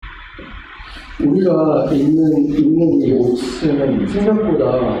우리가 입는 이 옷은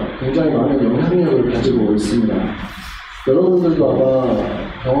생각보다 굉장히 많은 영향력을 가지고 있습니다. 여러분들도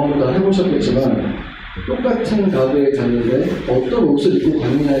아마 경험을 다 해보셨겠지만 똑같은 가게에 갔는데 어떤 옷을 입고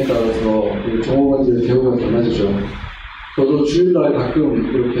가느냐에 따라서 그 종업원들의 대우가 달라지죠. 저도 주일날 가끔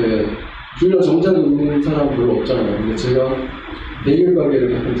이렇게 주일날 정장 입는 사람 별로 없잖아요. 근데 제가 대일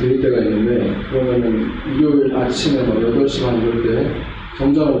가게를 가끔 들릴 때가 있는데 그러면은 일요일 아침에 막 8시 반 이럴 때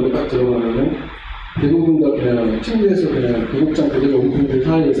정장을 입고 딱 들어가면은 대부분 다 그냥 침대에서 그냥 교복장 그대로 옷분들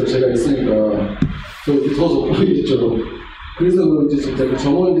사이에서 제가 있으니까 저 이렇게 서서 보이겠죠. 그래서 그런지 진짜 그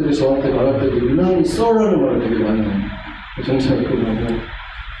점원들이 저한테 말할 때도 유난히 썰라는 말을 되게 많이 해요. 정장 입고 나면.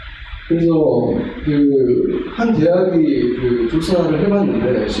 그래서 그 한 대학이 그 조사를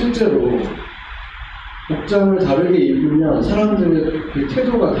해봤는데 실제로 복장을 다르게 입으면 사람들의 그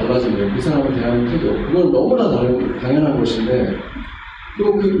태도가 달라진대요. 그 사람을 대하는 태도. 그건 너무나 당연한 것인데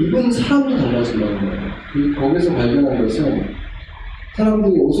또 그 입은 사람도 달라진다는 거예요. 거기서 발견한 것은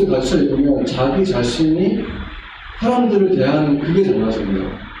사람들이 옷을 갖춰 입으면 자기 자신이 사람들을 대하는 그게 달라진대요.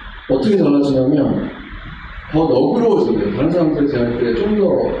 어떻게 달라지냐면 더 너그러워진대요. 다른 사람들을 대할 때 좀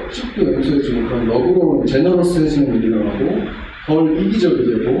더 쉽게 용서해주는 그런 너그러운 제너러스해지는 일이 일어나고 덜 이기적이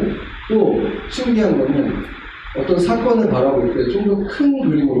되고 또 신기한 거는 어떤 사건을 바라볼 때 좀 더 큰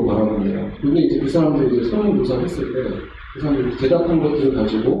그림으로 바라본대요. 그게 이제 그 사람들이 이제 설문조사를 했을 때 그 사람들이 대답한 것들을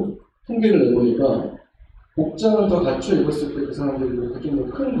가지고 통계를 내보니까 복장을 더 갖춰 입었을 때 그 사람들이 좀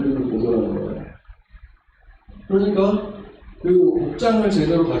더 큰 그림을 보더라는 거예요. 그러니까 그 복장을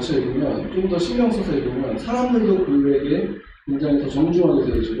제대로 갖춰 입으면 좀 더 신경 써서 입으면 사람들도 그에게 굉장히 더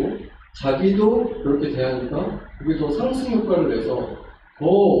정중하게 대해주고 자기도 그렇게 대하니까 그게 더 상승 효과를 내서 더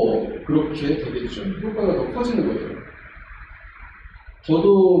그렇게 되겠죠. 효과가 더 커지는 거죠.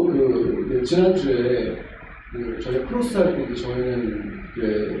 저도 그 지난주에 저희가 크로스 할 때 저희는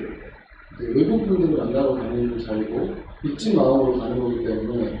외국 분들을 만나러 가는 자리고 빚진 마음으로 가는 거기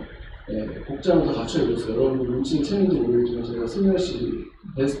때문에 복장을 더 갖춰 입었어요. 여러분 눈치를 채는지 모르겠지만 제가 슬며시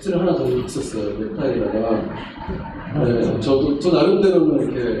베스트를 하나 더 입었었어요. 넥타이에다가. 저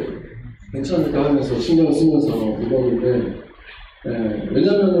나름대로는 이렇게 괜찮을까 하면서 신경을 쓰면서 입었는데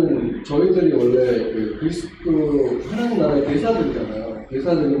왜냐면은 저희들이 원래 그 그리스도 하나님 나라의 대사들이잖아요.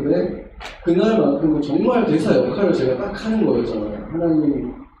 대사들인데 그날만큼은 정말 대사 역할을 제가 딱 하는 거였잖아요.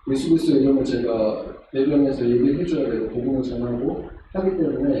 하나님 예수 그리스도의 이름을 제가 대변해서 얘기를 해줘야 되고 복음을 전하고 하기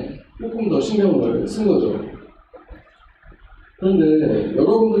때문에 조금 더 신경을 쓴 거죠. 그런데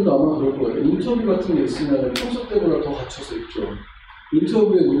여러분들도 아마 그럴 거예요. 인터뷰 같은 게 있으면 평소 때보다 더 갖춰서 입죠.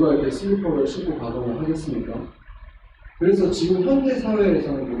 인터뷰에 누가 이렇게 슬리퍼를 신고 가거나 하겠습니까? 그래서 지금 현대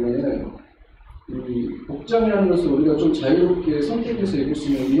사회에서는 보면은 이 복장이라는 것을 우리가 좀 자유롭게 선택해서 입을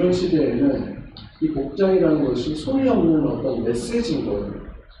수 있는 이런 시대에는 이 복장이라는 것이 소리 없는 어떤 메시지인 거예요.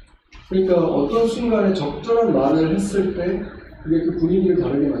 그러니까 어떤 순간에 적절한 말을 했을 때 그게 그 분위기를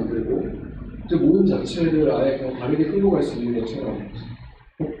다르게 만들고 그 모든 자체를 아예 그냥 다르게 끌고 갈 수 있는 것처럼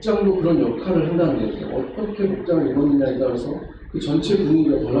복장도 그런 역할을 한다는 거죠. 어떻게 복장을 입었느냐에 따라서 그 전체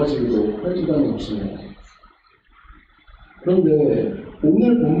분위기가 달라지기도 해준다는 것입니다. 그런데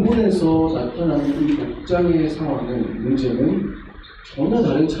오늘 본문에서 나타나는 이 복장의 상황은 문제는 전혀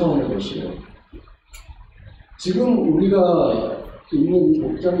다른 차원의 것이에요. 지금 우리가 입는 이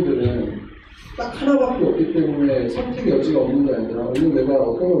복장들은 딱 하나밖에 없기 때문에 선택의 여지가 없는 게 아니라 오늘 내가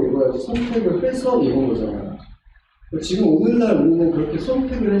어떤 걸 입어야지 선택을 해서 입은 거잖아요. 지금 오늘날 우리는 그렇게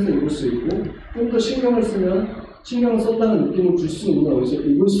선택을 해서 입을 수 있고 좀 더 신경을 쓰면 신경을 썼다는 느낌을 줄 수 있는 옷을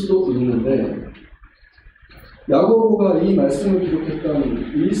입을 수도 있는데 야고보가 이 말씀을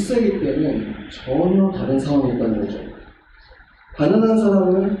기록했던 1세기 때는 전혀 다른 상황이었다는 거죠. 가난한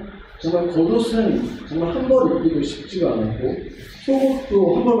사람은 정말 겉옷은 정말 한 벌 입기도 쉽지가 않았고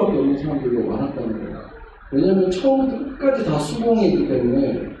속옷도 한 벌밖에 없는 사람들도 많았다는 거예요. 왜냐하면 처음부터 끝까지 다 수공이기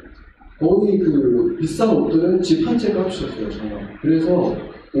때문에 거의 그 비싼 옷들은 집 한 채 값이었어요. 정말. 그래서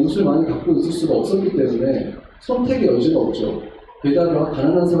옷을 많이 갖고 있을 수가 없었기 때문에 선택의 여지가 없죠. 게다가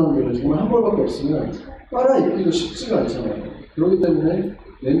가난한 사람들은 정말 한 벌밖에 없으면 빨아 입기도 쉽지가 않잖아요. 그렇기 때문에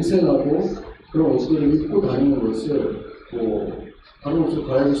냄새나고 그런 옷들을 입고 다니는 것을 다른 옷을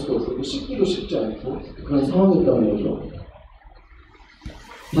갈아입을 수도 없고 씻기도 쉽지 않고 그런 상황이었다는 거죠.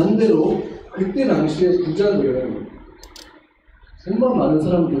 반대로 그때 당시에 부자들은 정말 많은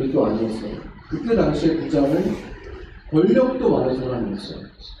사람들이 또 아니었어요. 그때 당시에 부자는 권력도 많은 사람이었어요.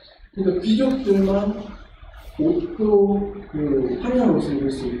 그러니까 귀족들만 옷도 화려한 옷을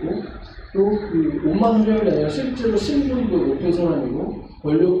입을 수 있고 또 그 옷만 화려한 게 아니라 실제로 신분도 높은 사람이고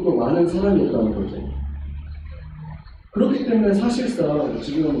권력도 많은 사람이었다는 거죠. 그렇기 때문에 사실상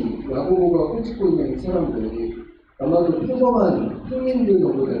지금 야고보가 꾸짖고 있는 사람들이 아마도 평범한 평민들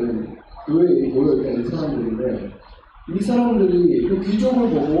정도 되는 교회에 모여있던 사람들인데 이 사람들이 그 귀족을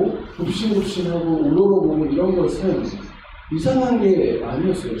보고 굽신굽신하고 우러러보고 이런 것은 이상한 게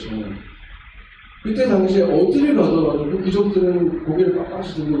아니었어요, 저는. 그때 당시에 어디를 가더라도 그 귀족들은 고개를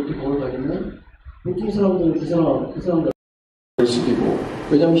빳빳이 들고 이렇게 걸어다니면 보통 사람들은 그 사람들 시키고,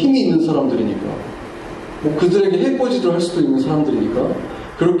 왜냐하면 힘이 있는 사람들이니까, 뭐 그들에게 해코지도 할 수도 있는 사람들이니까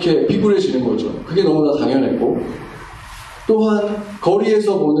그렇게 비굴해지는 거죠. 그게 너무나 당연했고, 또한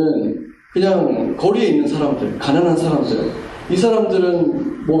거리에서 보는 그냥 거리에 있는 사람들, 가난한 사람들, 이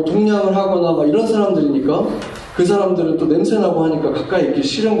사람들은 뭐 동냥을 하거나 막 이런 사람들이니까 그 사람들은 또 냄새나고 하니까 가까이 있기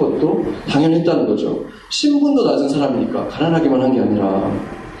싫은 것도 당연했다는 거죠. 신분도 낮은 사람이니까 가난하기만 한 게 아니라.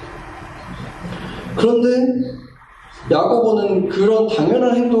 그런데 야고보는 그런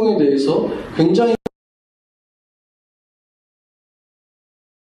당연한 행동에 대해서 굉장히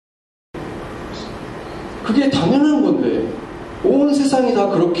그게 당연한 건데 온 세상이 다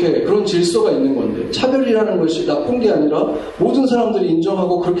그렇게 그런 질서가 있는 건데 차별이라는 것이 나쁜 게 아니라 모든 사람들이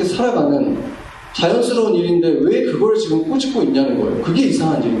인정하고 그렇게 살아가는 자연스러운 일인데 왜 그걸 지금 꼬집고 있냐는 거예요. 그게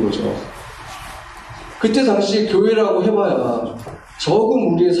이상한 일인 거죠. 그때 당시 교회라고 해봐야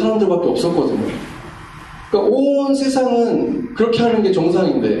적은 무리의 사람들밖에 없었거든요. 그러니까 온 세상은 그렇게 하는 게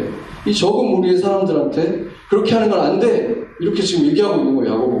정상인데 이 적은 무리의 사람들한테 그렇게 하는 건 안 돼! 이렇게 지금 얘기하고 있는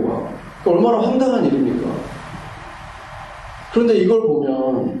거예요, 야고보가. 그러니까 얼마나 황당한 일입니까? 그런데 이걸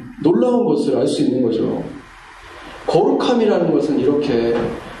보면 놀라운 것을 알 수 있는 거죠. 거룩함이라는 것은 이렇게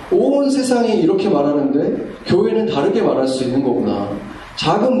온 세상이 이렇게 말하는데 교회는 다르게 말할 수 있는 거구나.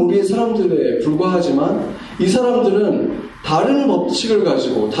 작은 무리의 사람들에 불과하지만 이 사람들은 다른 법칙을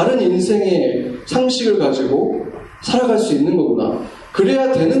가지고 다른 인생의 상식을 가지고 살아갈 수 있는 거구나.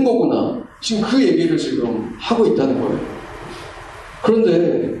 그래야 되는 거구나. 지금 그 얘기를 지금 하고 있다는 거예요.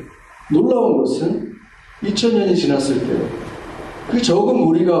 그런데 놀라운 것은 2000년이 지났을 때 그 적은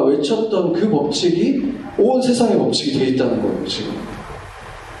무리가 외쳤던 그 법칙이 온 세상의 법칙이 되어 있다는 거예요.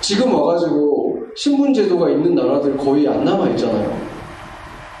 지금 와가지고 신분제도가 있는 나라들 거의 안 남아있잖아요.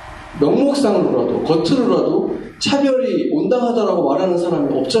 명목상으로라도 겉으로라도 차별이 온당하다라고 말하는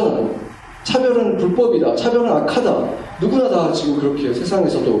사람이 없잖아요. 차별은 불법이다. 차별은 악하다. 누구나 다 지금 그렇게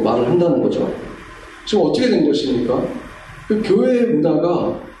세상에서도 말을 한다는 거죠. 지금 어떻게 된 것입니까? 그 교회의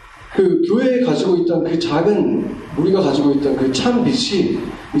문화가 그 교회에 가지고 있던 그 작은 우리가 가지고 있던 그 참 빛이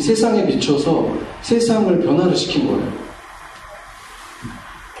이 세상에 비춰서 세상을 변화를 시킨 거예요.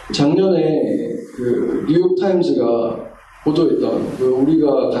 작년에 그 뉴욕타임즈가 보도했던 그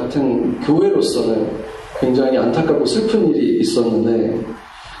우리가 같은 교회로서는 굉장히 안타깝고 슬픈 일이 있었는데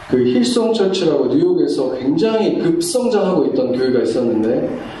그 힐송 처치라고 뉴욕에서 굉장히 급성장하고 있던 교회가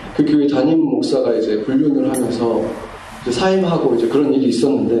있었는데 그 교회 담임 목사가 이제 불륜을 하면서 이제 사임하고 이제 그런 일이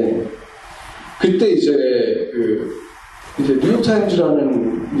있었는데 그때 이제 이제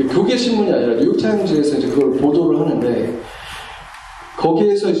뉴욕타임즈라는 이제 교계 신문이 아니라 뉴욕타임즈에서 이제 그걸 보도를 하는데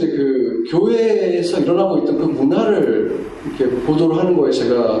거기에서 이제 그 교회에서 일어나고 있던 그 문화를 이렇게 보도를 하는 거에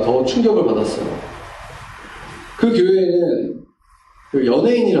제가 더 충격을 받았어요. 그 교회에는 그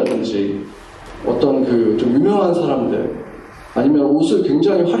연예인이라든지 어떤 그 좀 유명한 사람들 아니면 옷을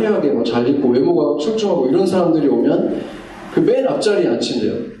굉장히 화려하게 뭐 잘 입고 외모가 출중하고 이런 사람들이 오면 그 맨 앞자리에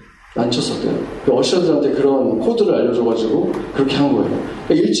앉혔었대요. 그 어셔들한테 그런 코드를 알려줘가지고 그렇게 한 거예요.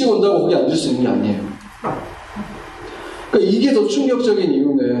 그러니까 일찍 온다고 거기 앉을 수 있는 게 아니에요. 그러니까 이게 더 충격적인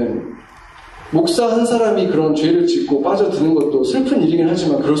이유는 목사 한 사람이 그런 죄를 짓고 빠져드는 것도 슬픈 일이긴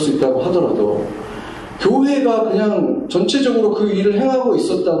하지만 그럴 수 있다고 하더라도 교회가 그냥 전체적으로 그 일을 행하고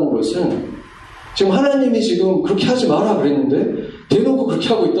있었다는 것은 지금 하나님이 지금 그렇게 하지 마라 그랬는데 대놓고 그렇게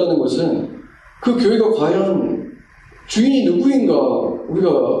하고 있다는 것은 그 교회가 과연 주인이 누구인가 우리가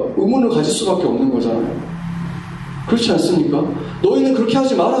의문을 가질 수밖에 없는 거잖아요. 그렇지 않습니까? 너희는 그렇게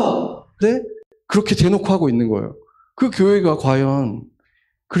하지 마라. 네? 그렇게 대놓고 하고 있는 거예요. 그 교회가 과연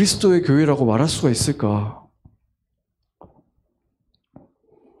그리스도의 교회라고 말할 수가 있을까?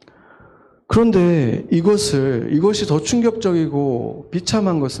 그런데 이것이 더 충격적이고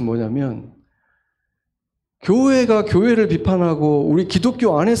비참한 것은 뭐냐면 교회가 교회를 비판하고 우리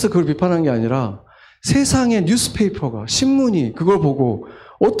기독교 안에서 그걸 비판한 게 아니라 세상의 뉴스페이퍼가 신문이 그걸 보고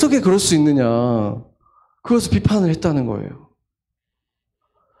어떻게 그럴 수 있느냐 그것을 비판을 했다는 거예요.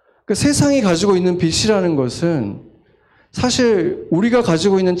 그러니까 세상이 가지고 있는 빛이라는 것은 사실 우리가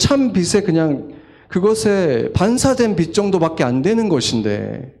가지고 있는 참 빛에 그냥 그것에 반사된 빛 정도밖에 안 되는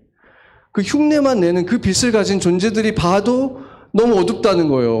것인데 그 흉내만 내는 그 빛을 가진 존재들이 봐도 너무 어둡다는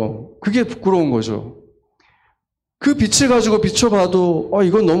거예요. 그게 부끄러운 거죠. 그 빛을 가지고 비춰봐도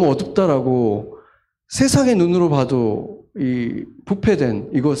이건 너무 어둡다라고 세상의 눈으로 봐도 이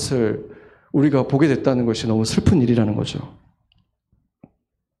부패된 이것을 우리가 보게 됐다는 것이 너무 슬픈 일이라는 거죠.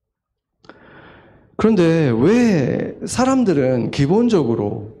 그런데 왜 사람들은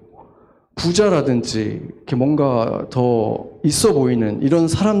기본적으로 부자라든지 이렇게 뭔가 더 있어 보이는 이런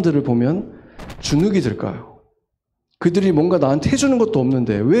사람들을 보면 주눅이 들까요? 그들이 뭔가 나한테 해주는 것도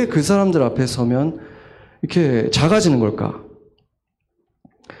없는데 왜 그 사람들 앞에 서면 이렇게 작아지는 걸까?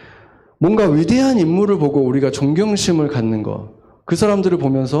 뭔가 위대한 인물을 보고 우리가 존경심을 갖는 것, 그 사람들을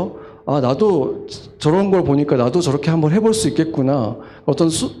보면서 나도 저런 걸 보니까 나도 저렇게 한번 해볼 수 있겠구나,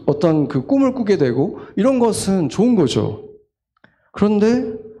 어떤 그 꿈을 꾸게 되고 이런 것은 좋은 거죠.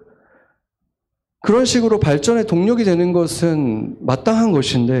 그런데 그런 식으로 발전의 동력이 되는 것은 마땅한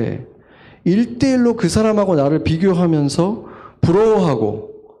것인데 1대1로 그 사람하고 나를 비교하면서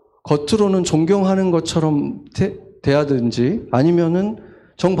부러워하고 겉으로는 존경하는 것처럼 대하든지 아니면은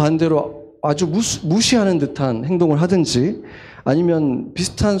정반대로 아주 무시하는 듯한 행동을 하든지 아니면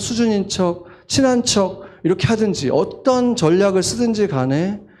비슷한 수준인 척, 친한 척 이렇게 하든지 어떤 전략을 쓰든지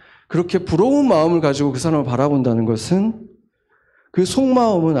간에 그렇게 부러운 마음을 가지고 그 사람을 바라본다는 것은 그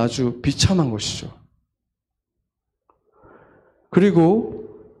속마음은 아주 비참한 것이죠. 그리고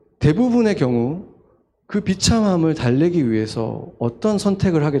대부분의 경우 그 비참함을 달래기 위해서 어떤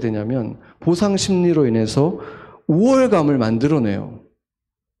선택을 하게 되냐면 보상 심리로 인해서 우월감을 만들어내요.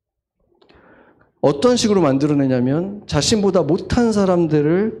 어떤 식으로 만들어내냐면 자신보다 못한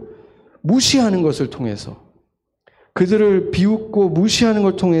사람들을 무시하는 것을 통해서, 그들을 비웃고 무시하는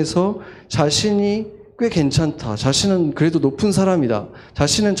걸 통해서 자신이 꽤 괜찮다, 자신은 그래도 높은 사람이다,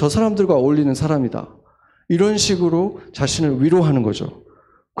 자신은 저 사람들과 어울리는 사람이다, 이런 식으로 자신을 위로하는 거죠.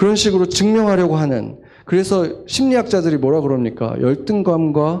 그런 식으로 증명하려고 하는, 그래서 심리학자들이 뭐라 그럽니까?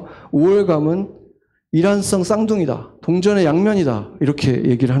 열등감과 우월감은 이란성 쌍둥이다, 동전의 양면이다, 이렇게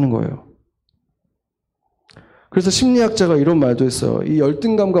얘기를 하는 거예요. 그래서 심리학자가 이런 말도 했어요. 이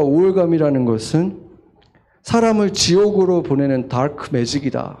열등감과 우월감이라는 것은 사람을 지옥으로 보내는 다크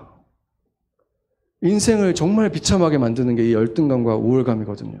매직이다. 인생을 정말 비참하게 만드는 게 이 열등감과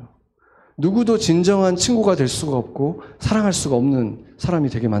우월감이거든요. 누구도 진정한 친구가 될 수가 없고 사랑할 수가 없는 사람이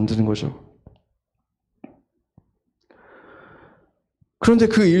되게 만드는 거죠. 그런데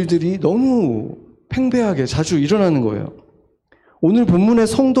그 일들이 너무 팽배하게 자주 일어나는 거예요. 오늘 본문의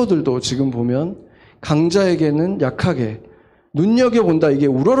성도들도 지금 보면 강자에게는 약하게 눈여겨본다, 이게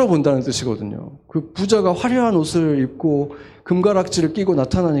우러러본다는 뜻이거든요. 그 부자가 화려한 옷을 입고 금가락지를 끼고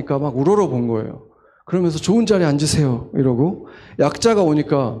나타나니까 막 우러러본 거예요. 그러면서 좋은 자리에 앉으세요 이러고, 약자가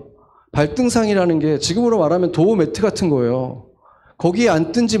오니까 발등상이라는 게 지금으로 말하면 도어 매트 같은 거예요. 거기에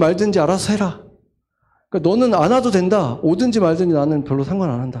앉든지 말든지 알아서 해라. 그러니까 너는 안 와도 된다, 오든지 말든지 나는 별로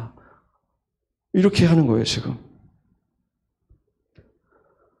상관 안 한다, 이렇게 하는 거예요 지금.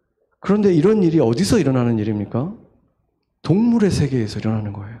 그런데 이런 일이 어디서 일어나는 일입니까? 동물의 세계에서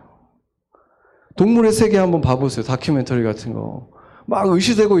일어나는 거예요. 동물의 세계 한번 봐보세요. 다큐멘터리 같은 거. 막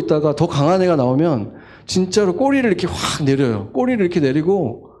의시되고 있다가 더 강한 애가 나오면 진짜로 꼬리를 이렇게 확 내려요. 꼬리를 이렇게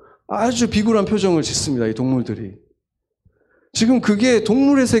내리고 아주 비굴한 표정을 짓습니다, 이 동물들이. 지금 그게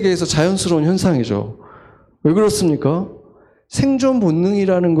동물의 세계에서 자연스러운 현상이죠. 왜 그렇습니까? 생존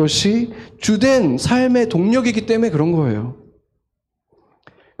본능이라는 것이 주된 삶의 동력이기 때문에 그런 거예요.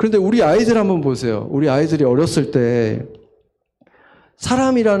 그런데 우리 아이들 한번 보세요. 우리 아이들이 어렸을 때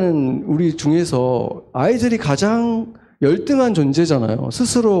사람이라는 우리 중에서 아이들이 가장 열등한 존재잖아요.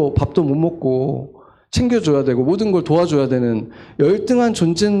 스스로 밥도 못 먹고 챙겨줘야 되고 모든 걸 도와줘야 되는 열등한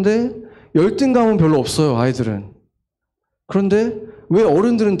존재인데 열등감은 별로 없어요, 아이들은. 그런데 왜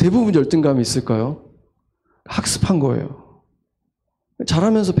어른들은 대부분 열등감이 있을까요? 학습한 거예요.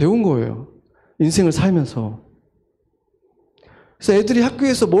 자라면서 배운 거예요. 인생을 살면서. 그래서 애들이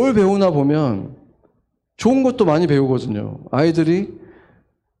학교에서 뭘 배우나 보면 좋은 것도 많이 배우거든요. 아이들이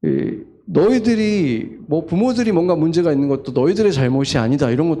너희들이 부모들이 뭔가 문제가 있는 것도 너희들의 잘못이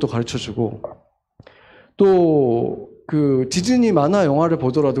아니다, 이런 것도 가르쳐주고, 또 그 디즈니 만화 영화를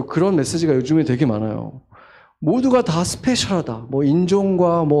보더라도 그런 메시지가 요즘에 되게 많아요. 모두가 다 스페셜하다,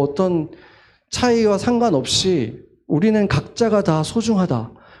 인종과 어떤 차이와 상관없이 우리는 각자가 다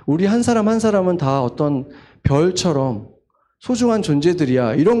소중하다, 우리 한 사람 한 사람은 다 어떤 별처럼 소중한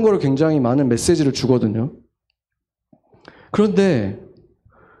존재들이야, 이런 걸 굉장히 많은 메시지를 주거든요. 그런데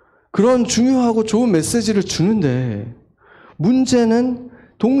그런 중요하고 좋은 메시지를 주는데 문제는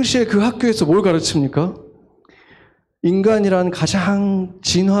동시에 그 학교에서 뭘 가르칩니까? 인간이란 가장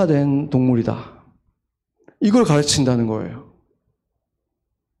진화된 동물이다, 이걸 가르친다는 거예요.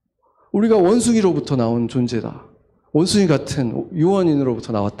 우리가 원숭이로부터 나온 존재다, 원숭이 같은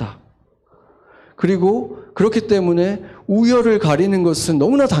유언인으로부터 나왔다. 그리고 그렇기 때문에 우열을 가리는 것은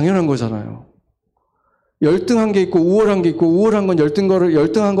너무나 당연한 거잖아요. 열등한 게 있고 우월한 게 있고 우월한 건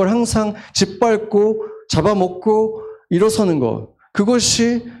열등한 걸 항상 짓밟고 잡아먹고 일어서는 것.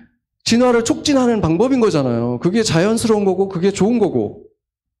 그것이 진화를 촉진하는 방법인 거잖아요. 그게 자연스러운 거고 그게 좋은 거고.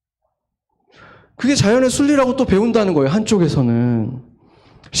 그게 자연의 순리라고 또 배운다는 거예요. 한쪽에서는.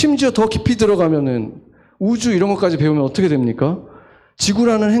 심지어 더 깊이 들어가면은 우주 이런 것까지 배우면 어떻게 됩니까?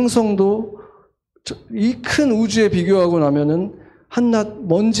 지구라는 행성도 이 큰 우주에 비교하고 나면은 한낱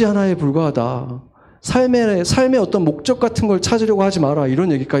먼지 하나에 불과하다. 삶의 어떤 목적 같은 걸 찾으려고 하지 마라.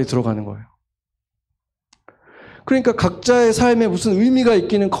 이런 얘기까지 들어가는 거예요. 그러니까 각자의 삶에 무슨 의미가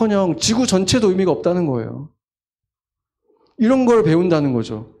있기는커녕 지구 전체도 의미가 없다는 거예요. 이런 걸 배운다는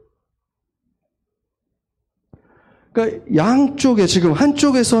거죠. 그러니까 양쪽에 지금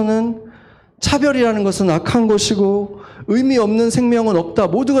한쪽에서는 차별이라는 것은 악한 것이고 의미 없는 생명은 없다.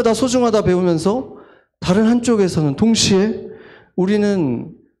 모두가 다 소중하다 배우면서 다른 한쪽에서는 동시에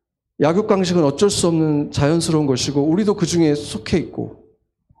우리는 약육강식은 어쩔 수 없는 자연스러운 것이고 우리도 그 중에 속해 있고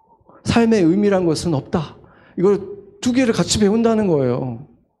삶의 의미란 것은 없다. 이걸 두 개를 같이 배운다는 거예요.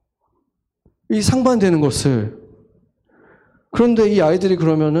 이 상반되는 것을. 그런데 이 아이들이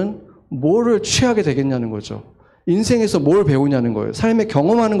그러면은 뭐를 취하게 되겠냐는 거죠. 인생에서 뭘 배우냐는 거예요. 삶에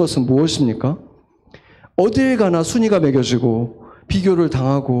경험하는 것은 무엇입니까? 어딜 가나 순위가 매겨지고 비교를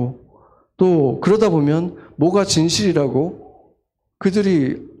당하고 또 그러다 보면 뭐가 진실이라고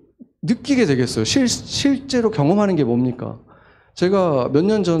그들이 느끼게 되겠어요. 실제로 경험하는 게 뭡니까? 제가 몇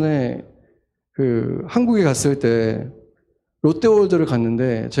년 전에 한국에 갔을 때 롯데월드를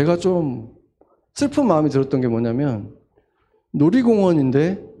갔는데 제가 좀 슬픈 마음이 들었던 게 뭐냐면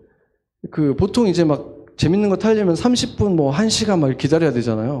놀이공원인데 보통 이제 막 재밌는 거 타려면 30분 뭐 1시간 막 기다려야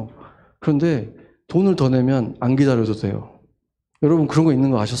되잖아요. 그런데 돈을 더 내면 안 기다려도 돼요. 여러분 그런 거 있는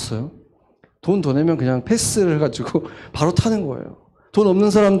거 아셨어요? 돈 더 내면 그냥 패스를 해가지고 바로 타는 거예요. 돈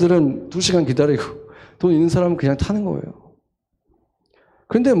없는 사람들은 2시간 기다리고 돈 있는 사람은 그냥 타는 거예요.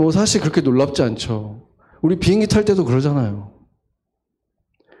 근데 뭐 사실 그렇게 놀랍지 않죠. 우리 비행기 탈 때도 그러잖아요.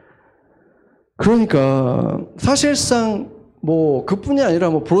 그러니까 사실상 뭐 그뿐이 아니라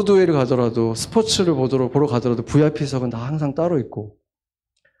뭐 브로드웨이를 가더라도 스포츠를 보러 가더라도 VIP석은 다 항상 따로 있고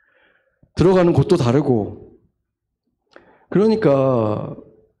들어가는 곳도 다르고 그러니까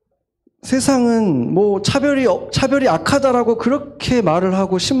세상은 뭐 차별이 악하다라고 그렇게 말을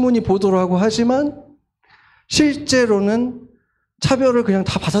하고 신문이 보도를 하고 하지만 실제로는 차별을 그냥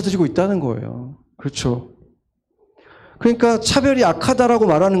다 받아들이고 있다는 거예요. 그렇죠. 그러니까 차별이 악하다라고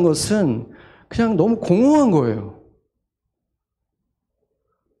말하는 것은 그냥 너무 공허한 거예요.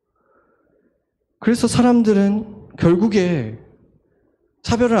 그래서 사람들은 결국에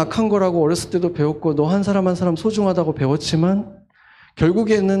차별은 악한 거라고 어렸을 때도 배웠고 너 한 사람 한 사람 소중하다고 배웠지만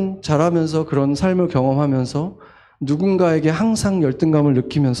결국에는 자라면서 그런 삶을 경험하면서 누군가에게 항상 열등감을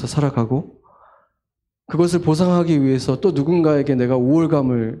느끼면서 살아가고 그것을 보상하기 위해서 또 누군가에게 내가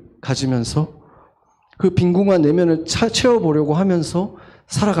우월감을 가지면서 그 빈궁한 내면을 채워보려고 하면서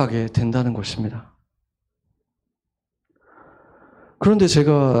살아가게 된다는 것입니다. 그런데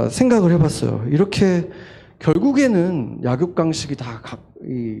제가 생각을 해봤어요. 이렇게 결국에는 약육강식이 다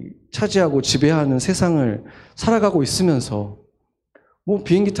차지하고 지배하는 세상을 살아가고 있으면서 뭐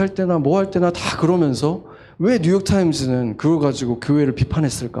비행기 탈 때나 뭐 할 때나 다 그러면서 왜 뉴욕타임즈는 그걸 가지고 교회를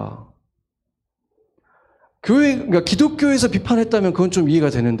비판했을까? 그러니까 기독교에서 비판했다면 그건 좀 이해가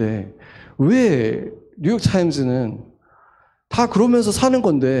되는데 왜 뉴욕타임즈는 다 그러면서 사는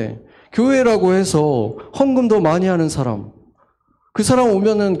건데 교회라고 해서 헌금 더 많이 하는 사람 그 사람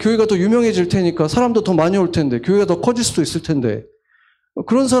오면은 교회가 더 유명해질 테니까 사람도 더 많이 올 텐데 교회가 더 커질 수도 있을 텐데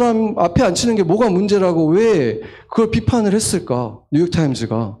그런 사람 앞에 앉히는 게 뭐가 문제라고 왜 그걸 비판을 했을까?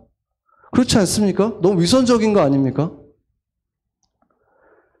 뉴욕타임즈가. 그렇지 않습니까? 너무 위선적인 거 아닙니까?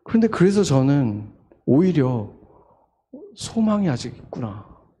 그런데 그래서 저는 오히려 소망이 아직 있구나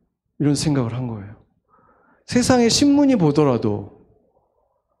이런 생각을 한 거예요. 세상에 신문이 보더라도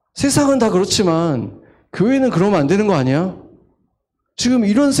세상은 다 그렇지만 교회는 그러면 안 되는 거 아니야? 지금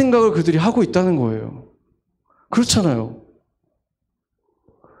이런 생각을 그들이 하고 있다는 거예요. 그렇잖아요.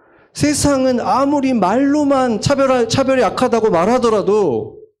 세상은 아무리 말로만 차별이 악하다고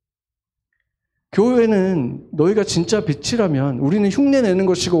말하더라도 교회는 너희가 진짜 빛이라면 우리는 흉내내는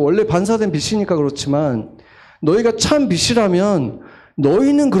것이고 원래 반사된 빛이니까 그렇지만 너희가 참 빛이라면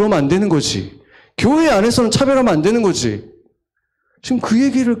너희는 그러면 안 되는 거지. 교회 안에서는 차별하면 안 되는 거지. 지금 그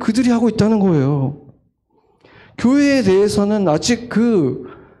얘기를 그들이 하고 있다는 거예요. 교회에 대해서는 아직 그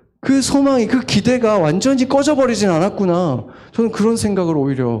소망이, 그 기대가 완전히 꺼져버리진 않았구나. 저는 그런 생각을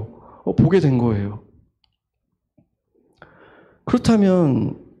오히려 보게 된 거예요.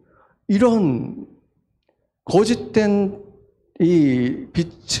 그렇다면 이런 거짓된 이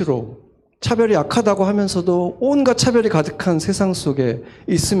빛으로 차별이 약하다고 하면서도 온갖 차별이 가득한 세상 속에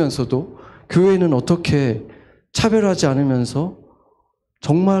있으면서도 교회는 어떻게 차별하지 않으면서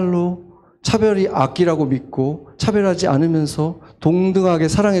정말로 차별이 악이라고 믿고 차별하지 않으면서 동등하게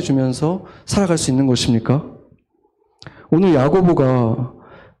사랑해주면서 살아갈 수 있는 것입니까? 오늘 야고보가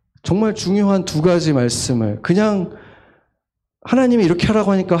정말 중요한 두 가지 말씀을 그냥 하나님이 이렇게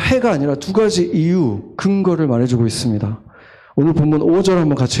하라고 하니까 해가 아니라 두 가지 이유, 근거를 말해주고 있습니다. 오늘 본문 5절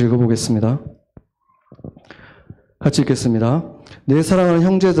한번 같이 읽어보겠습니다. 같이 읽겠습니다. 내 사랑하는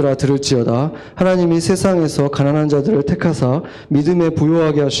형제들아 들을지어다. 하나님이 세상에서 가난한 자들을 택하사 믿음에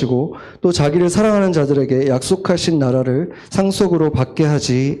부요하게 하시고 또 자기를 사랑하는 자들에게 약속하신 나라를 상속으로 받게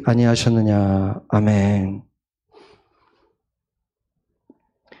하지 아니하셨느냐. 아멘.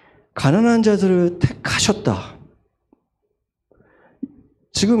 가난한 자들을 택하셨다.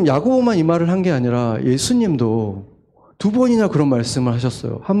 지금 야고보만 이 말을 한 게 아니라 예수님도 두 번이나 그런 말씀을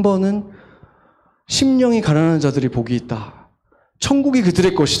하셨어요. 한 번은 심령이 가난한 자들이 복이 있다. 천국이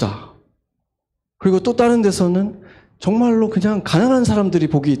그들의 것이다. 그리고 또 다른 데서는 정말로 그냥 가난한 사람들이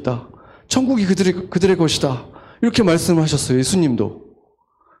복이 있다. 천국이 그들의 것이다. 이렇게 말씀하셨어요. 예수님도.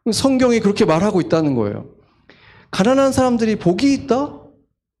 성경이 그렇게 말하고 있다는 거예요. 가난한 사람들이 복이 있다?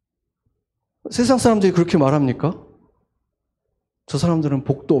 세상 사람들이 그렇게 말합니까? 저 사람들은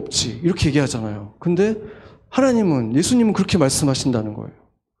복도 없지. 이렇게 얘기하잖아요. 근데 하나님은, 예수님은 그렇게 말씀하신다는 거예요.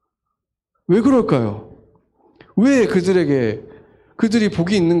 왜 그럴까요? 왜 그들이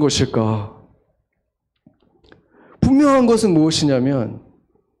복이 있는 것일까? 분명한 것은 무엇이냐면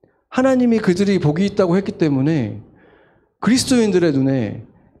하나님이 그들이 복이 있다고 했기 때문에 그리스도인들의 눈에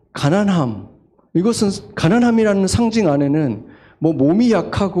가난함, 이것은 가난함이라는 상징 안에는 뭐 몸이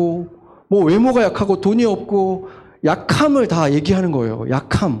약하고 뭐 외모가 약하고 돈이 없고 약함을 다 얘기하는 거예요.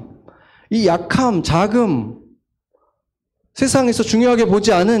 약함. 이 약함, 자금, 세상에서 중요하게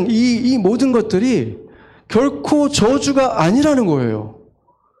보지 않은 이 모든 것들이 결코 저주가 아니라는 거예요.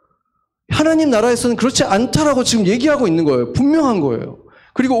 하나님 나라에서는 그렇지 않다라고 지금 얘기하고 있는 거예요. 분명한 거예요.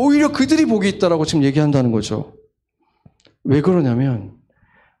 그리고 오히려 그들이 복이 있다라고 지금 얘기한다는 거죠. 왜 그러냐면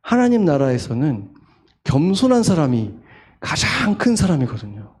하나님 나라에서는 겸손한 사람이 가장 큰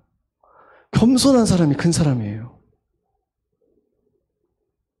사람이거든요. 겸손한 사람이 큰 사람이에요.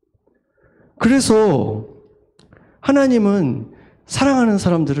 그래서 하나님은 사랑하는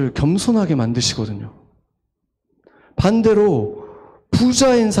사람들을 겸손하게 만드시거든요. 반대로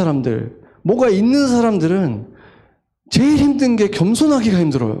부자인 사람들, 뭐가 있는 사람들은 제일 힘든 게 겸손하기가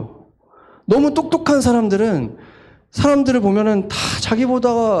힘들어요. 너무 똑똑한 사람들은 사람들을 보면은 다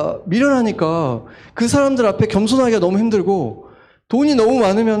자기보다 미련하니까 그 사람들 앞에 겸손하기가 너무 힘들고, 돈이 너무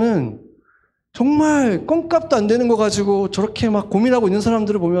많으면은 정말 껌값도 안 되는 거 가지고 저렇게 막 고민하고 있는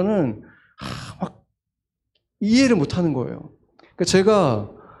사람들을 보면은 막 이해를 못 하는 거예요.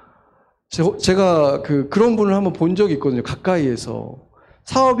 그러니까 제가 그런 분을 한번 본 적이 있거든요. 가까이에서.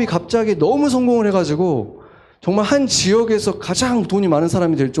 사업이 갑자기 너무 성공을 해가지고 정말 한 지역에서 가장 돈이 많은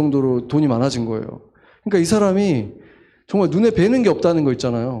사람이 될 정도로 돈이 많아진 거예요. 그러니까 이 사람이 정말 눈에 뵈는 게 없다는 거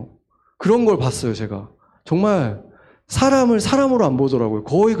있잖아요. 그런 걸 봤어요, 제가. 정말 사람을 사람으로 안 보더라고요.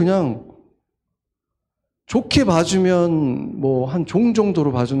 거의 그냥 좋게 봐주면 뭐 한 종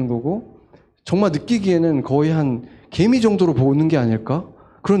정도로 봐주는 거고, 정말 느끼기에는 거의 한 개미 정도로 보는 게 아닐까?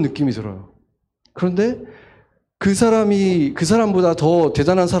 그런 느낌이 들어요. 그런데 그 사람보다 더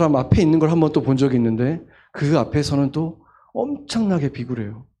대단한 사람 앞에 있는 걸 한번 또 본 적이 있는데, 그 앞에서는 또 엄청나게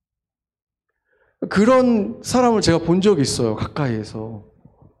비굴해요. 그런 사람을 제가 본 적이 있어요, 가까이에서.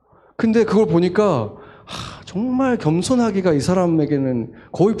 근데 그걸 보니까 정말 겸손하기가 이 사람에게는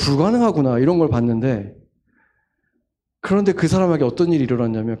거의 불가능하구나, 이런 걸 봤는데, 그런데 그 사람에게 어떤 일이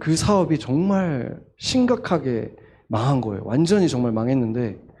일어났냐면 그 사업이 정말 심각하게 망한 거예요. 완전히 정말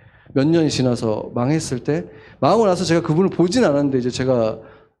망했는데, 몇 년이 지나서 망했을 때, 망하고 나서 제가 그분을 보진 않았는데 이제 제가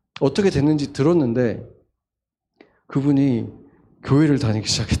어떻게 됐는지 들었는데, 그분이 교회를 다니기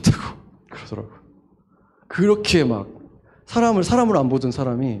시작했다고 그러더라고요. 그렇게 막 사람을 사람으로 안 보던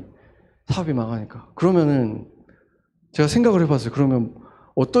사람이 사업이 망하니까. 그러면은 제가 생각을 해봤어요. 그러면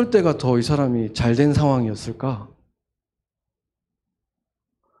어떨 때가 더 이 사람이 잘된 상황이었을까?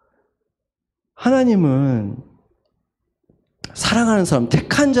 하나님은 사랑하는 사람,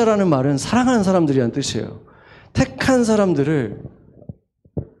 택한 자라는 말은 사랑하는 사람들이라는 뜻이에요. 택한 사람들을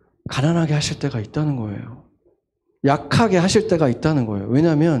가난하게 하실 때가 있다는 거예요. 약하게 하실 때가 있다는 거예요.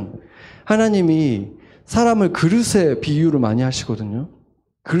 왜냐하면 하나님이 사람을 그릇에 비유를 많이 하시거든요.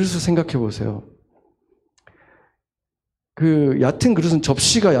 그릇을 생각해 보세요. 그 얕은 그릇은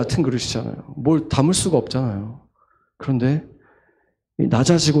접시가 얕은 그릇이잖아요. 뭘 담을 수가 없잖아요. 그런데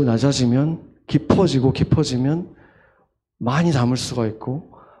낮아지고 낮아지면 깊어지고 깊어지면 많이 담을 수가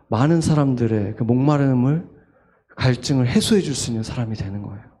있고, 많은 사람들의 그 목마름을, 갈증을 해소해 줄 수 있는 사람이 되는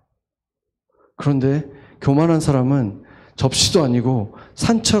거예요. 그런데 교만한 사람은 접시도 아니고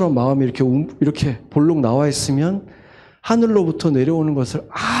산처럼 마음이 이렇게 볼록 나와 있으면 하늘로부터 내려오는 것을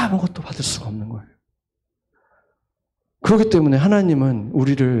아무것도 받을 수가 없는 거예요. 그렇기 때문에 하나님은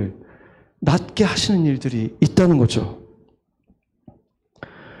우리를 낮게 하시는 일들이 있다는 거죠.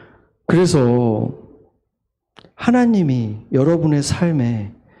 그래서 하나님이 여러분의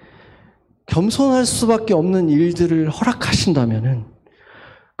삶에 겸손할 수밖에 없는 일들을 허락하신다면은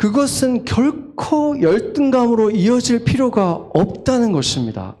그것은 결코 열등감으로 이어질 필요가 없다는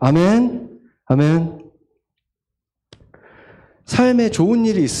것입니다. 아멘. 아멘. 삶에 좋은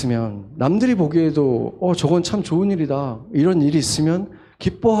일이 있으면 남들이 보기에도 저건 참 좋은 일이다. 이런 일이 있으면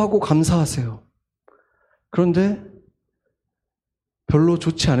기뻐하고 감사하세요. 그런데 별로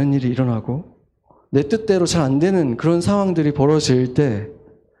좋지 않은 일이 일어나고 내 뜻대로 잘 안 되는 그런 상황들이 벌어질 때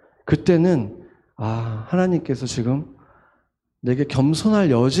그때는 하나님께서 지금 내게 겸손할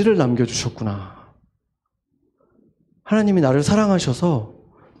여지를 남겨주셨구나. 하나님이 나를 사랑하셔서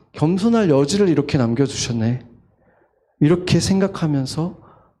겸손할 여지를 이렇게 남겨주셨네. 이렇게 생각하면서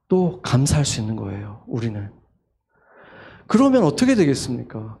또 감사할 수 있는 거예요, 우리는. 그러면 어떻게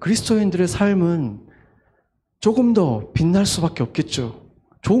되겠습니까? 그리스도인들의 삶은 조금 더 빛날 수밖에 없겠죠.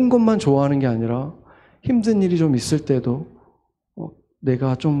 좋은 것만 좋아하는 게 아니라 힘든 일이 좀 있을 때도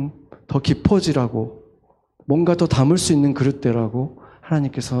내가 좀 더 깊어지라고, 뭔가 더 담을 수 있는 그릇대라고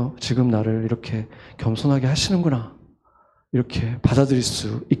하나님께서 지금 나를 이렇게 겸손하게 하시는구나, 이렇게 받아들일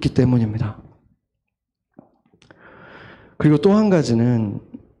수 있기 때문입니다. 그리고 또 한 가지는,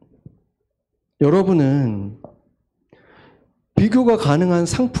 여러분은 비교가 가능한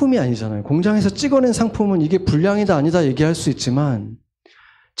상품이 아니잖아요. 공장에서 찍어낸 상품은 이게 불량이다 아니다 얘기할 수 있지만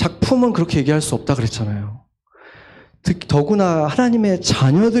작품은 그렇게 얘기할 수 없다 그랬잖아요. 더구나 하나님의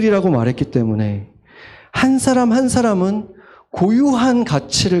자녀들이라고 말했기 때문에 한 사람 한 사람은 고유한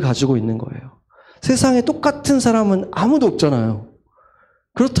가치를 가지고 있는 거예요. 세상에 똑같은 사람은 아무도 없잖아요.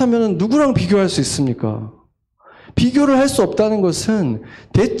 그렇다면 누구랑 비교할 수 있습니까? 비교를 할 수 없다는 것은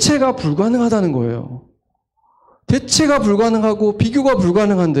대체가 불가능하다는 거예요. 대체가 불가능하고 비교가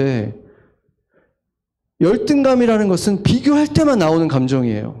불가능한데, 열등감이라는 것은 비교할 때만 나오는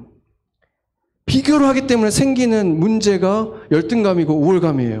감정이에요. 비교를 하기 때문에 생기는 문제가 열등감이고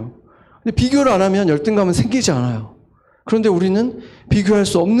우월감이에요. 근데 비교를 안 하면 열등감은 생기지 않아요. 그런데 우리는 비교할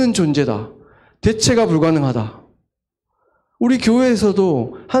수 없는 존재다. 대체가 불가능하다. 우리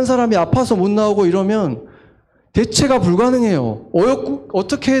교회에서도 한 사람이 아파서 못 나오고 이러면 대체가 불가능해요.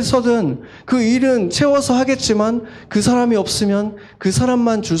 어떻게 해서든 그 일은 채워서 하겠지만 그 사람이 없으면 그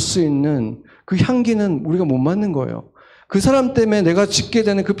사람만 줄 수 있는 그 향기는 우리가 못 맡는 거예요. 그 사람 때문에 내가 짓게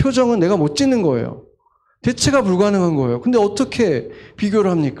되는 그 표정은 내가 못 짓는 거예요. 대체가 불가능한 거예요. 근데 어떻게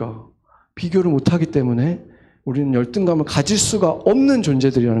비교를 합니까? 비교를 못 하기 때문에 우리는 열등감을 가질 수가 없는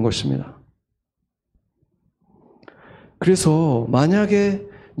존재들이라는 것입니다. 그래서 만약에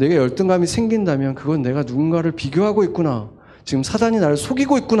내게 열등감이 생긴다면 그건 내가 누군가를 비교하고 있구나, 지금 사단이 나를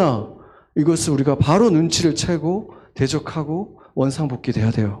속이고 있구나, 이것을 우리가 바로 눈치를 채고 대적하고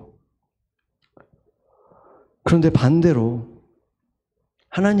원상복귀돼야 돼요. 그런데 반대로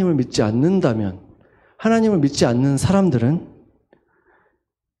하나님을 믿지 않는다면, 하나님을 믿지 않는 사람들은,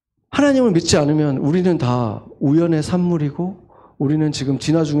 하나님을 믿지 않으면 우리는 다 우연의 산물이고 우리는 지금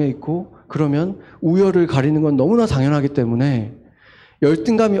진화 중에 있고, 그러면 우열을 가리는 건 너무나 당연하기 때문에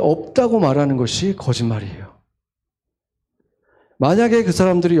열등감이 없다고 말하는 것이 거짓말이에요. 만약에 그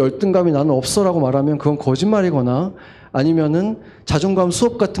사람들이 열등감이 나는 없어라고 말하면 그건 거짓말이거나 아니면은 자존감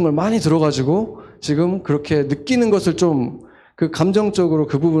수업 같은 걸 많이 들어가지고 지금 그렇게 느끼는 것을 좀 그 감정적으로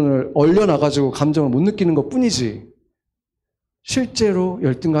그 부분을 얼려놔가지고 감정을 못 느끼는 것 뿐이지 실제로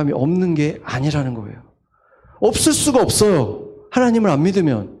열등감이 없는 게 아니라는 거예요. 없을 수가 없어요. 하나님을 안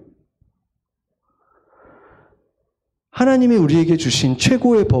믿으면. 하나님이 우리에게 주신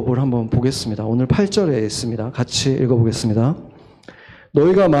최고의 법을 한번 보겠습니다. 오늘 8절에 있습니다. 같이 읽어보겠습니다.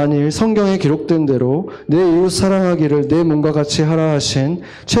 너희가 만일 성경에 기록된 대로 내 이웃 사랑하기를 내 몸과 같이 하라 하신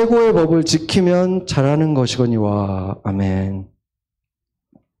최고의 법을 지키면 잘하는 것이거니와. 아멘.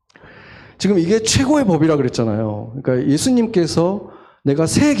 지금 이게 최고의 법이라 그랬잖아요. 그러니까 예수님께서 내가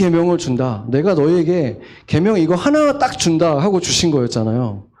새 계명을 준다, 내가 너희에게 계명 이거 하나 딱 준다 하고 주신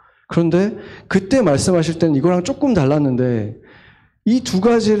거였잖아요. 그런데 그때 말씀하실 때는 이거랑 조금 달랐는데 이 두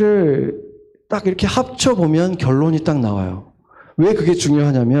가지를 딱 이렇게 합쳐보면 결론이 딱 나와요. 왜 그게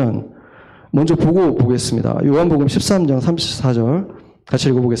중요하냐면 먼저 보고 보겠습니다. 요한복음 13장 34절 같이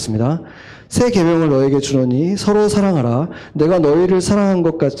읽어보겠습니다. 새 계명을 너에게 주노니 서로 사랑하라. 내가 너희를 사랑한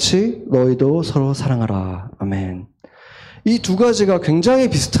것 같이 너희도 서로 사랑하라. 아멘. 이 두 가지가 굉장히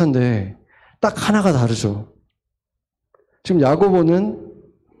비슷한데 딱 하나가 다르죠. 지금 야고보는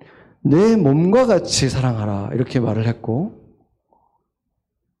내 몸과 같이 사랑하라 이렇게 말을 했고,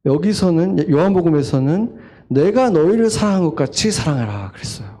 여기서는 요한복음에서는 내가 너희를 사랑한 것 같이 사랑하라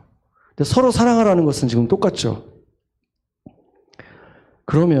그랬어요. 근데 서로 사랑하라는 것은 지금 똑같죠.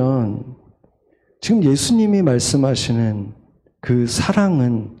 그러면 지금 예수님이 말씀하시는 그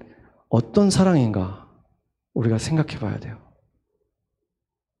사랑은 어떤 사랑인가 우리가 생각해 봐야 돼요.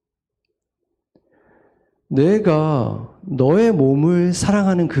 내가 너의 몸을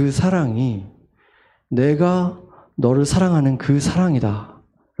사랑하는 그 사랑이 내가 너를 사랑하는 그 사랑이다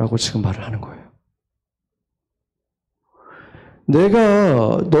라고 지금 말을 하는 거예요.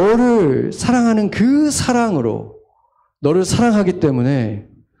 내가 너를 사랑하는 그 사랑으로 너를 사랑하기 때문에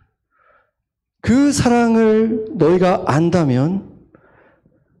그 사랑을 너희가 안다면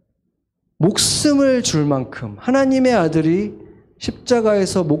목숨을 줄 만큼, 하나님의 아들이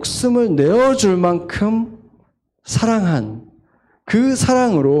십자가에서 목숨을 내어줄 만큼 사랑한 그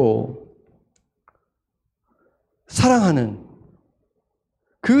사랑으로 사랑하는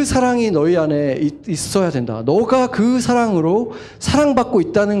그 사랑이 너희 안에 있어야 된다. 너가 그 사랑으로 사랑받고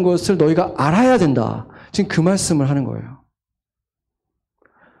있다는 것을 너희가 알아야 된다. 지금 그 말씀을 하는 거예요.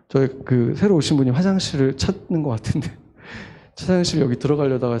 저희 그 새로 오신 분이 화장실을 찾는 것 같은데 화장실 여기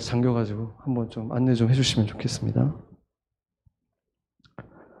들어가려다가 잠겨가지고 한번 좀 안내 좀 해주시면 좋겠습니다.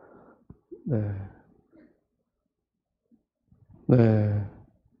 네. 네.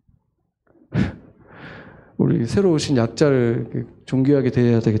 우리 새로 오신 약자를 존귀하게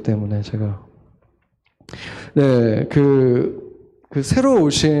대해야 되기 때문에 제가 그 새로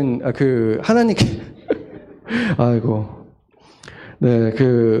오신 하나님께 아이고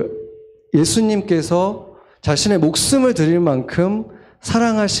예수님께서 자신의 목숨을 드릴 만큼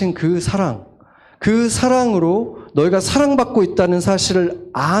사랑하신 그 사랑으로 너희가 사랑받고 있다는 사실을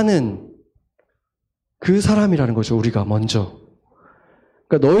아는 그 사람이라는 거죠. 우리가 먼저.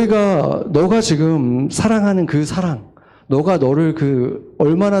 그러니까 너가 지금 사랑하는 그 사랑, 너가 너를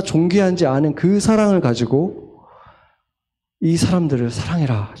얼마나 존귀한지 아는 그 사랑을 가지고 이 사람들을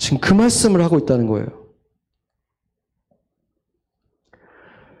사랑해라. 지금 그 말씀을 하고 있다는 거예요.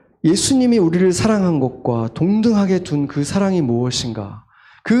 예수님이 우리를 사랑한 것과 동등하게 둔 그 사랑이 무엇인가?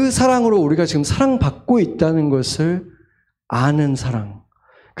 그 사랑으로 우리가 지금 사랑받고 있다는 것을 아는 사랑,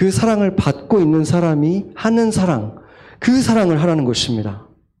 그 사랑을 받고 있는 사람이 하는 사랑, 그 사랑을 하라는 것입니다.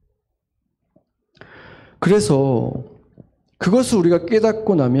 그래서 그것을 우리가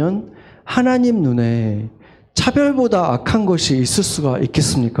깨닫고 나면 하나님 눈에 차별보다 악한 것이 있을 수가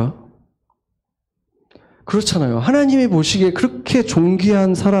있겠습니까? 그렇잖아요. 하나님이 보시기에 그렇게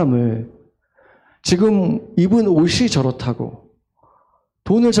존귀한 사람을 지금 입은 옷이 저렇다고,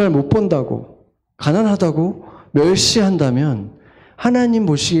 돈을 잘 못 번다고, 가난하다고 멸시한다면 하나님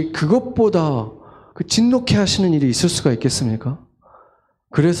보시기에 그것보다 진노케 하시는 일이 있을 수가 있겠습니까?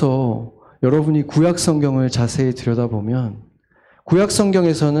 그래서 여러분이 구약 성경을 자세히 들여다보면 구약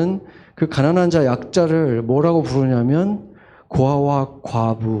성경에서는 그 가난한 자 약자를 뭐라고 부르냐면 고아와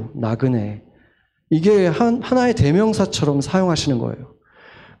과부, 나그네, 이게 하나의 대명사처럼 사용하시는 거예요.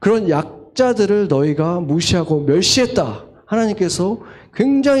 그런 약자들을 너희가 무시하고 멸시했다. 하나님께서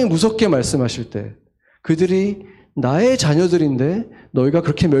굉장히 무섭게 말씀하실 때 그들이 나의 자녀들인데 너희가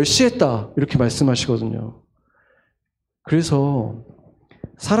그렇게 멸시했다. 이렇게 말씀하시거든요. 그래서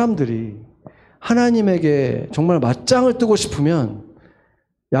사람들이 하나님에게 정말 맞짱을 뜨고 싶으면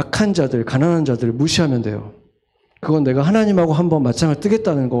약한 자들, 가난한 자들을 무시하면 돼요. 그건 내가 하나님하고 한번 맞짱을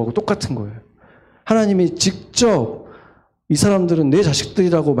뜨겠다는 거하고 똑같은 거예요. 하나님이 직접 이 사람들은 내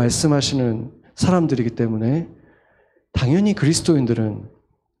자식들이라고 말씀하시는 사람들이기 때문에 당연히 그리스도인들은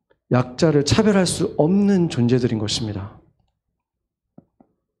약자를 차별할 수 없는 존재들인 것입니다.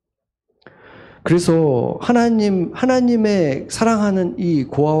 그래서 하나님의 사랑하는 이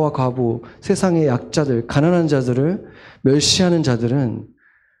고아와 과부, 세상의 약자들, 가난한 자들을 멸시하는 자들은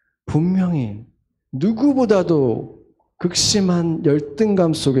분명히 누구보다도 극심한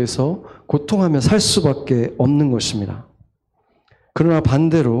열등감 속에서 고통하며 살 수밖에 없는 것입니다. 그러나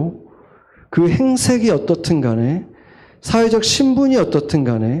반대로 그 행색이 어떻든 간에, 사회적 신분이 어떻든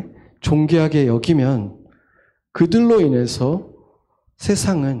간에 존귀하게 여기면 그들로 인해서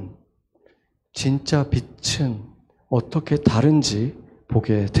세상은 진짜 빛은 어떻게 다른지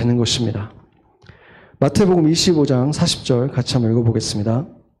보게 되는 것입니다. 마태복음 25장 40절 같이 한번 읽어보겠습니다.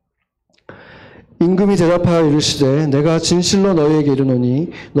 임금이 대답하여 이르시되 내가 진실로 너희에게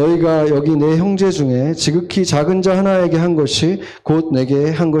이르노니 너희가 여기 내 형제 중에 지극히 작은 자 하나에게 한 것이 곧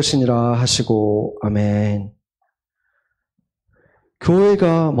내게 한 것이니라 하시고 아멘.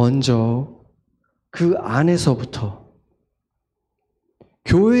 교회가 먼저 그 안에서부터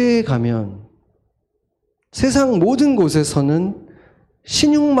교회에 가면 세상 모든 곳에서는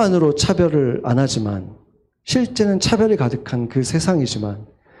신용만으로 차별을 안 하지만 실제는 차별이 가득한 그 세상이지만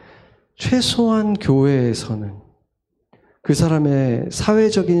최소한 교회에서는 그 사람의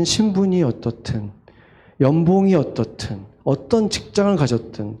사회적인 신분이 어떻든 연봉이 어떻든 어떤 직장을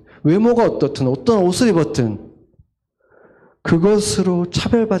가졌든 외모가 어떻든 어떤 옷을 입었든 그것으로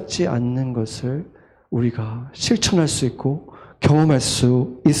차별받지 않는 것을 우리가 실천할 수 있고 경험할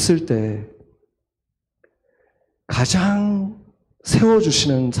수 있을 때 가장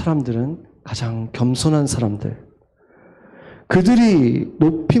세워주시는 사람들은 가장 겸손한 사람들, 그들이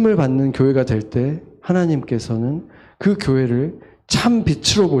높임을 받는 교회가 될 때 하나님께서는 그 교회를 참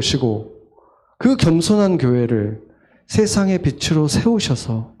빛으로 보시고 그 겸손한 교회를 세상의 빛으로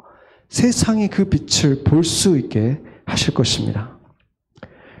세우셔서 세상이 그 빛을 볼 수 있게 하실 것입니다.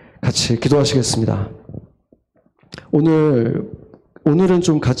 같이 기도하시겠습니다. 오늘은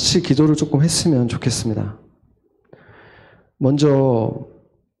좀 같이 기도를 조금 했으면 좋겠습니다. 먼저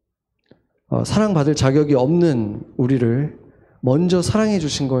사랑받을 자격이 없는 우리를 먼저 사랑해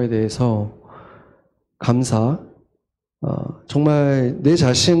주신 거에 대해서 감사, 정말 내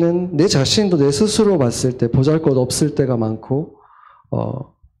자신도 내 스스로 봤을 때 보잘것없을 때가 많고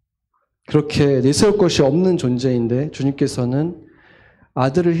그렇게 내세울 것이 없는 존재인데 주님께서는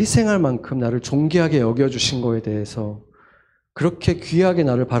아들을 희생할 만큼 나를 존귀하게 여겨주신 거에 대해서 그렇게 귀하게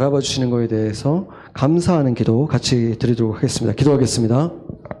나를 바라봐 주시는 거에 대해서 감사하는 기도 같이 드리도록 하겠습니다. 기도하겠습니다.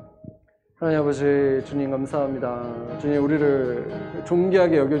 하나님 아버지, 주님 감사합니다. 주님, 우리를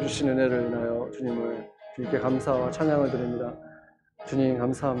존귀하게 여겨주신 은혜를 인하여 주님께 감사와 찬양을 드립니다. 주님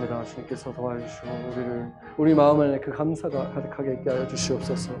감사합니다. 주님께서 도와주시고 우리 마음 안에 그 감사가 가득하게 있게 하여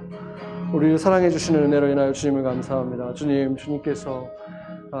주시옵소서. 우리를 사랑해 주시는 은혜로 인하여 주님을 감사합니다. 주님께서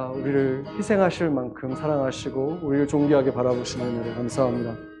우리를 희생하실 만큼 사랑하시고 우리를 존귀하게 바라보시는 은혜를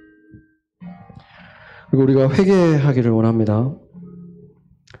감사합니다. 그리고 우리가 회개하기를 원합니다.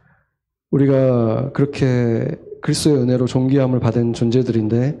 우리가 그렇게 그리스도의 은혜로 존귀함을 받은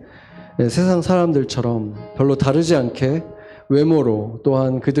존재들인데 세상 사람들처럼 별로 다르지 않게 외모로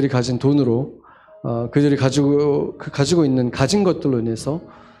또한 그들이 가진 돈으로 그들이 가지고 있는 가진 것들로 인해서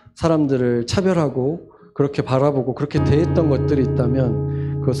사람들을 차별하고 그렇게 바라보고 그렇게 대했던 것들이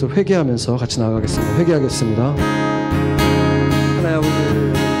있다면 그것을 회개하면서 같이 나아가겠습니다. 회개하겠습니다. 하나님 아버지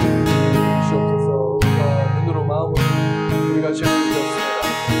주시옵소서. 눈으로 마음으로 우리가 죄를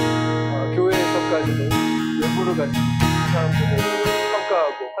지었습니다. 교회에서까지도 외모를 가지고 사람들을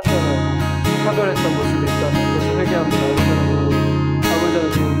평가하고 판단하고 차별했던 모습이 있다면 그것을 회개합니다. 아버지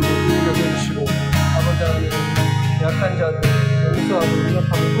하나님 우리를 여겨주시고 아버지 하나님 약한 자들 용서하고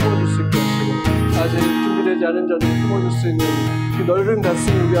용납하고 품어줄 수 있게 하시고 아직 준비되지 않은 자들 품어줄 수 있는 그 넓은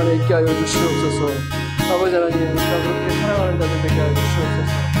가슴이 우리 안에 있게 하여 주시옵소서. 아버지 하나님 우리가 그렇게 사랑하는 자들 되게 하여 주시옵소서.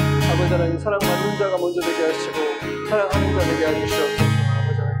 아버지 하나님 사랑받는 자가 먼저 되게 하시고 사랑하는 자 되게 하여 주시옵소서.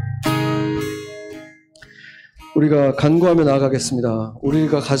 아버지 하나님 우리가 간구하며 나아가겠습니다.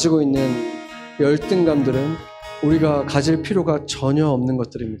 우리가 가지고 있는 열등감들은 우리가 가질 필요가 전혀 없는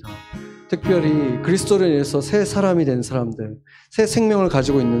것들입니다. 특별히 그리스도로 인해서 새 사람이 된 사람들, 새 생명을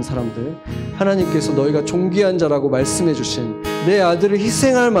가지고 있는 사람들, 하나님께서 너희가 존귀한 자라고 말씀해 주신 내 아들을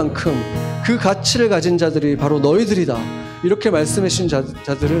희생할 만큼 그 가치를 가진 자들이 바로 너희들이다. 이렇게 말씀해 주신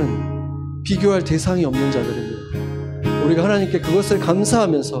자들은 비교할 대상이 없는 자들입니다. 우리가 하나님께 그것을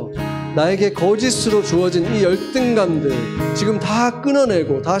감사하면서 나에게 거짓으로 주어진 이 열등감들 지금 다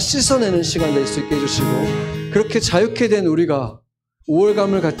끊어내고 다 씻어내는 시간 될 수 있게 해주시고 그렇게 자유케 된 우리가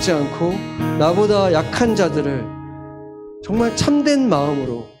우월감을 갖지 않고 나보다 약한 자들을 정말 참된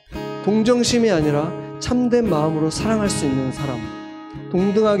마음으로 동정심이 아니라 참된 마음으로 사랑할 수 있는 사람,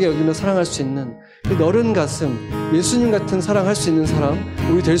 동등하게 여기며 사랑할 수 있는 그 너른 가슴, 예수님 같은 사랑할 수 있는 사람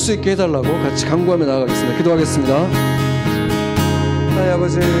우리 될 수 있게 해달라고 같이 간구하며 나아가겠습니다. 기도하겠습니다. 하나님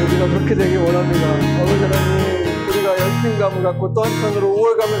아버지 우리가 그렇게 되길 원합니다. 아버지 하나님 우리가 열등감을 갖고 또 한편으로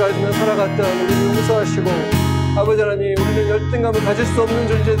우월감을 가지며 살아갔던 우리를 용서하시고 아버지 하나님 우리는 열등감을 가질 수 없는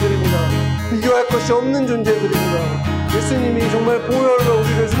존재들입니다. 비교할 것이 없는 존재들입니다. 예수님이 정말 보혈로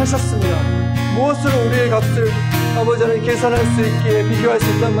우리를 사셨습니다. 무엇으로 우리의 값을 아버지 하나님 계산할 수 있기에 비교할 수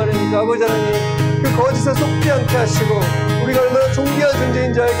있단 말입니까? 아버지 하나님 그 거짓에 속지 않게 하시고 우리가 얼마나 존귀한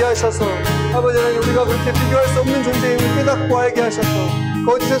존재인지 알게 하셔서 아버지 하나님 우리가 그렇게 비교할 수 없는 존재임을 깨닫고 알게 하셔서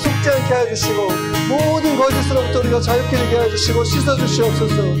거짓에 속지 않게 해주시고 모든 거짓으로부터 우리가 자유케 되게 해주시고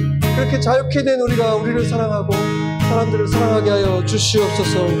씻어주시옵소서. 그렇게 자유케 된 우리가 우리를 사랑하고 사람들을 사랑하게 하여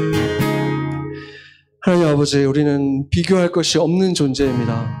주시옵소서. 하나님 아버지 우리는 비교할 것이 없는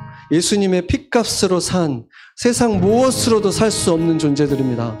존재입니다. 예수님의 핏값으로 산 세상 무엇으로도 살 수 없는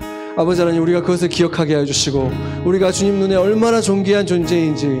존재들입니다. 아버지 하나님, 우리가 그것을 기억하게 해주시고 우리가 주님 눈에 얼마나 존귀한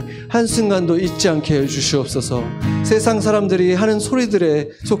존재인지 한순간도 잊지 않게 해주시옵소서. 세상 사람들이 하는 소리들에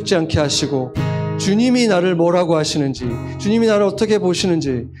속지 않게 하시고 주님이 나를 뭐라고 하시는지, 주님이 나를 어떻게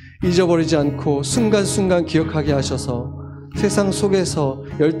보시는지 잊어버리지 않고 순간순간 기억하게 하셔서 세상 속에서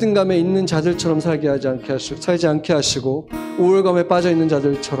열등감에 있는 자들처럼 살지 않게 하시고 우울감에 빠져있는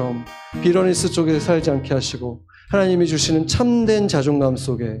자들처럼 비러니스 쪽에 살지 않게 하시고 하나님이 주시는 참된 자존감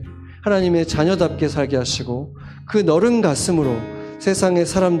속에 하나님의 자녀답게 살게 하시고 그 너른 가슴으로 세상의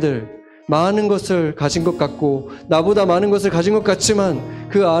사람들 많은 것을 가진 것 같고 나보다 많은 것을 가진 것 같지만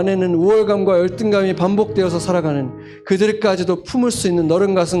그 안에는 우월감과 열등감이 반복되어서 살아가는 그들까지도 품을 수 있는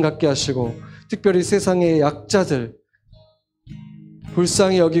너른 가슴 갖게 하시고 특별히 세상의 약자들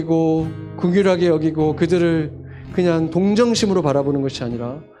불쌍히 여기고 긍휼하게 여기고 그들을 그냥 동정심으로 바라보는 것이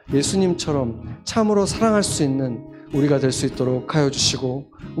아니라 예수님처럼 참으로 사랑할 수 있는 우리가 될 수 있도록 하여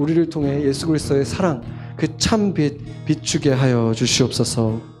주시고 우리를 통해 예수 그리스도의 사랑 그 참빛 비추게 하여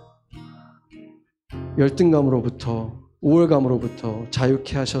주시옵소서. 열등감으로부터 우월감으로부터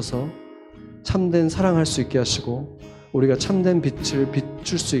자유케 하셔서 참된 사랑할 수 있게 하시고 우리가 참된 빛을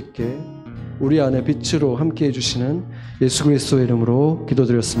비출 수 있게 우리 안에 빛으로 함께 해주시는 예수 그리스도의 이름으로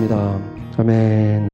기도드렸습니다. 아멘.